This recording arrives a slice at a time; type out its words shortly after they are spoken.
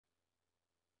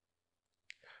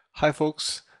Hi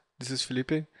folks, this is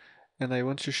Felipe and I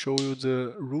want to show you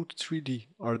the Root 3D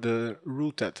or the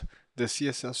Rooted, the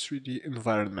CSS3D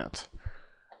environment.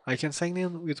 I can sign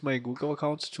in with my Google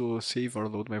account to save or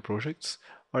load my projects,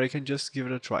 or I can just give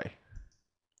it a try.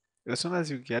 As soon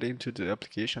as you get into the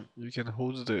application, you can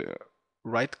hold the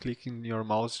right click in your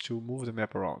mouse to move the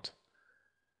map around.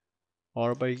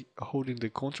 Or by holding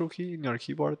the Ctrl key in your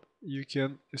keyboard, you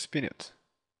can spin it.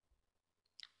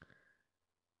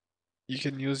 You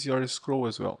can use your scroll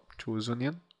as well to zoom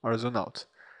in or zoom out.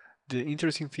 The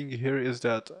interesting thing here is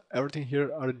that everything here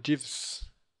are GIFs.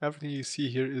 Everything you see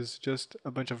here is just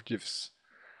a bunch of GIFs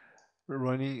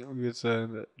running with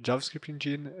a JavaScript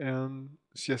engine and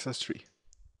CSS3.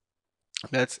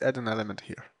 Let's add an element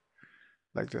here,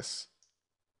 like this.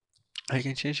 I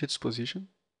can change its position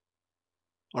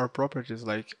or properties,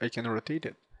 like I can rotate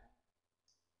it.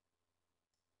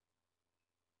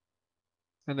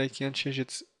 And I can change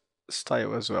its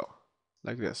style as well,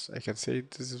 like this. I can say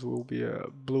this will be a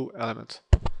blue element.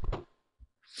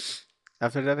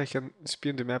 After that I can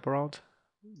spin the map around,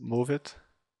 move it,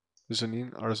 zoom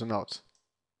in or zoom out.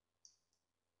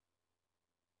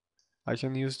 I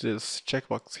can use this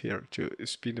checkbox here to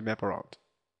spin the map around.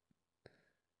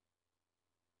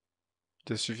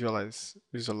 Just to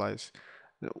visualize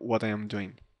what I am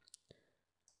doing.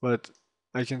 But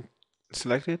I can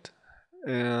select it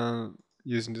and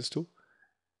using this tool,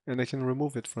 and I can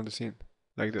remove it from the scene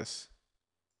like this.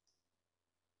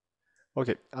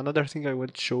 Okay, another thing I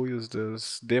want to show you is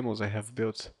these demos I have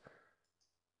built,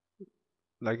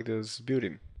 like this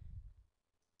building.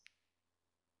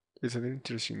 It's an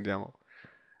interesting demo.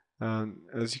 And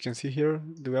as you can see here,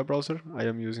 the web browser, I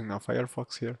am using a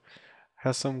Firefox here,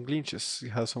 has some glitches.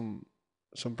 It has some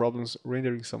problems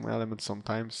rendering some elements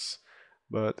sometimes,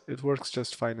 but it works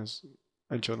just fine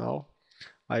until now.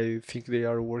 I think they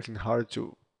are working hard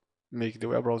to make the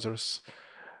web browsers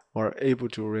more able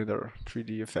to render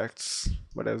 3D effects,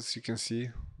 but as you can see,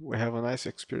 we have a nice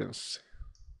experience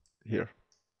here.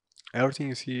 Everything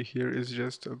you see here is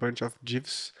just a bunch of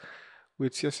GIFs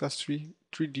with CSS3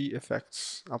 3D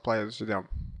effects applied to them.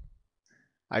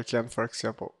 I can, for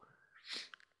example,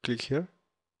 click here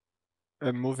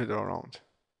and move it around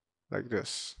like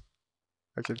this.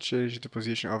 I can change the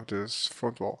position of this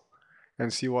front wall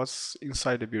and see what's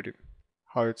inside the building,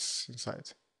 how it's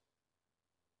inside.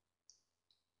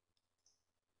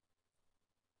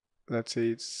 Let's say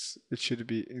it should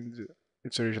be in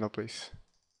its original place.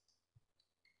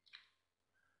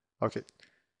 Okay,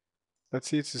 let's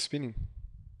see it's spinning.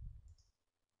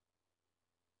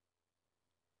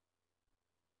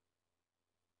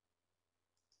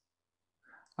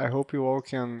 I hope you all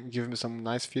can give me some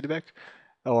nice feedback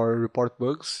or report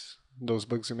bugs, those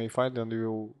bugs you may find, and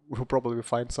you will probably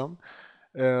find some.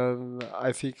 And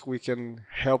I think we can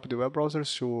help the web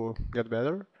browsers to get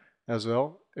better as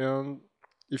well. And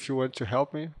if you want to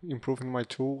help me improving my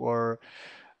tool or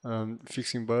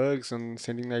fixing bugs and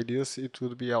sending ideas, it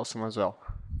would be awesome as well.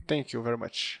 Thank you very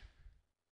much.